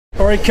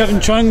right,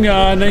 Kevin Chung,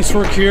 nice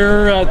work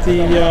here at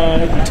the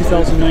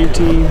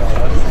 2019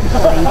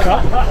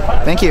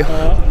 Cup. Thank you.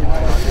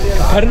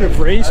 Competitive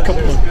race,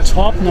 couple of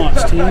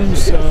top-notch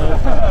teams.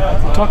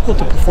 Talk about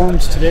the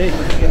performance today.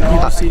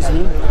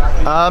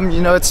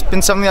 You know, it's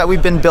been something that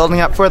we've been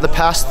building up for the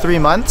past 3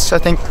 months. I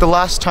think the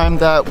last time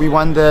that we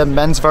won the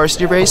men's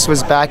varsity race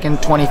was back in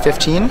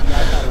 2015.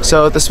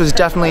 So this was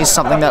definitely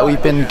something that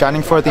we've been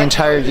gunning for the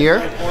entire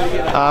year.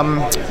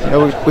 You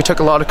know, we took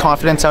a lot of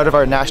confidence out of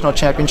our national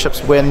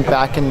championships win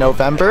back in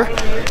November.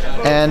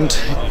 And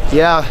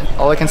yeah,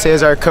 all I can say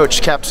is our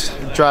coach kept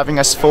driving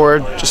us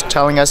forward, just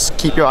telling us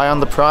keep your eye on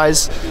the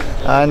prize.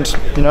 And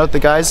you know, the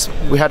guys,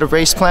 we had a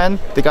race plan,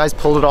 the guys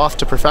pulled it off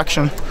to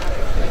perfection.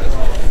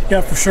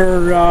 Yeah, for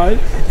sure.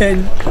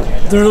 And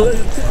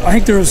I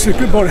think there was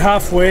about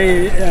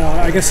halfway,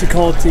 I guess you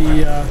call it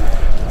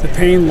the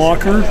pain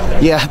locker.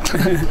 Yeah,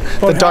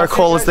 the dark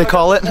hole as they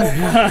call it.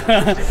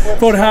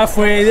 About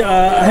halfway,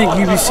 I think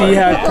UBC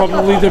had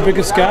probably their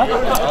biggest gap.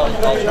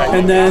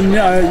 And then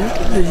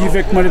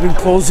UVic might have been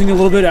closing a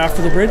little bit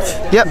after the bridge.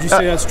 Yep. Would you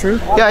say that's true?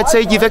 Yeah, I'd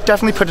say UVic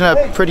definitely put in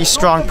a pretty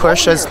strong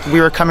push as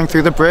we were coming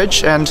through the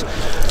bridge, and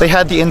they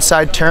had the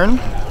inside turn.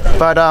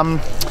 But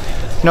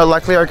you know,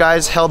 luckily our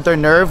guys held their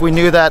nerve. We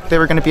knew that they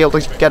were going to be able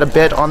to get a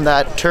bit on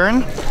that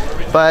turn,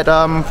 but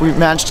we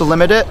managed to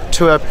limit it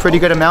to a pretty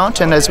good amount,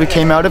 and as we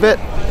came out of it,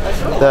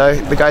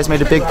 the guys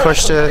made a big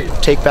push to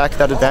take back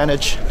that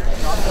advantage.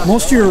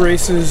 Most of your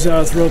races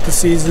throughout the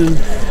season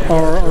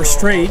are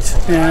straight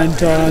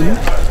and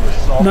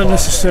not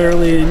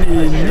necessarily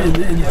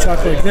in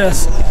chalk like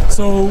this.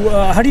 So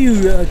how do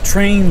you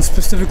train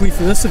specifically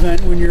for this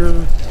event when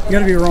you got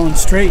to be rowing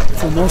straight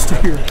for most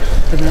of your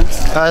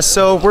events?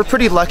 So we're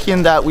pretty lucky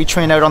in that we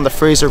train out on the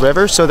Fraser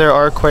River, so there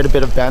are quite a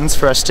bit of bends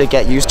for us to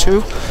get used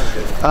to.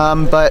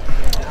 But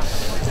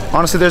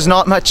honestly, there's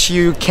not much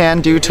you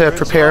can do to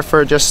prepare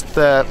for just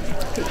the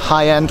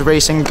high-end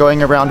racing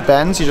going around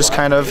bends. You just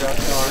kind of,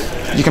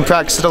 you can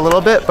practice it a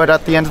little bit, but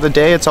at the end of the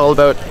day, it's all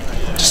about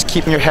just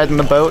keeping your head in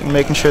the boat and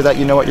making sure that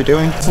you know what you're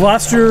doing. So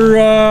last year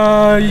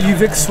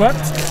UVic swept.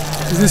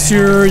 This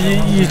year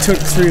you took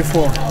 3 or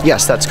 4.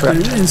 Yes, that's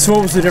correct. And so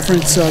what was the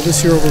difference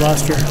this year over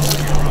last year?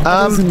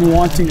 Other than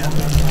wanting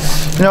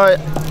it? You know,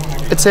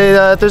 I'd say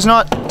there's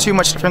not too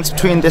much difference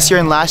between this year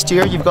and last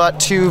year. You've got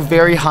 2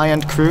 very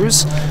high-end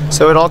crews,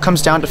 so it all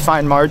comes down to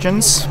fine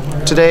margins.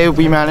 Today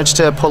we managed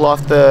to pull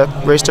off the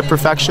race to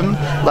perfection.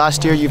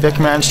 Last year UVic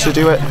managed to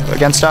do it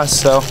against us,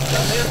 so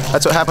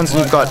that's what happens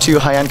when you've got 2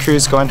 high-end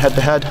crews going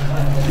head-to-head.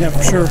 Yeah,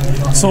 for sure.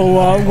 So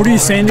what are you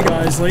saying to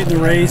guys late in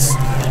the race?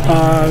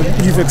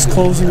 UVic's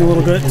closing a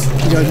little bit.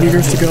 You got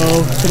meters to go.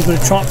 A little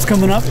bit of chops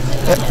coming up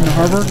in the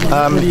harbour. What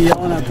are you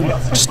yelling at them?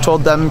 Just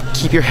told them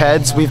keep your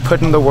heads. We've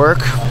put in the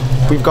work.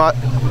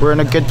 We're in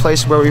a good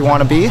place where we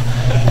want to be,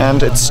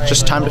 and it's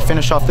just time to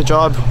finish off the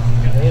job.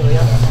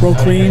 Row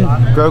clean.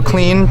 Row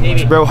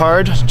clean. Row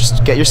hard.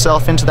 Just get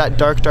yourself into that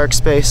dark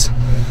space.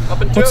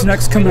 What's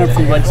next coming up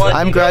for you guys?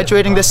 I'm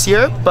graduating this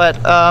year, but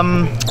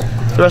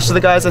the rest of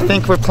the guys, I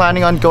think we're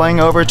planning on going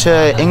over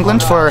to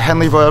England for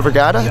Henley Royal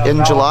Regatta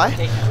in July.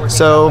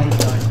 So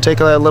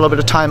take a little bit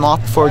of time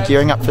off before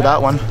gearing up for that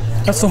one.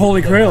 That's the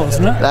Holy Grail,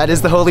 isn't it? That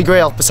is the Holy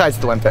Grail, besides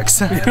the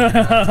Olympics.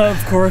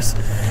 Of course.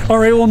 All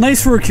right, well,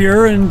 nice work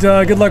here, and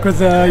good luck with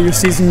your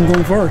season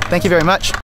going forward. Thank you very much.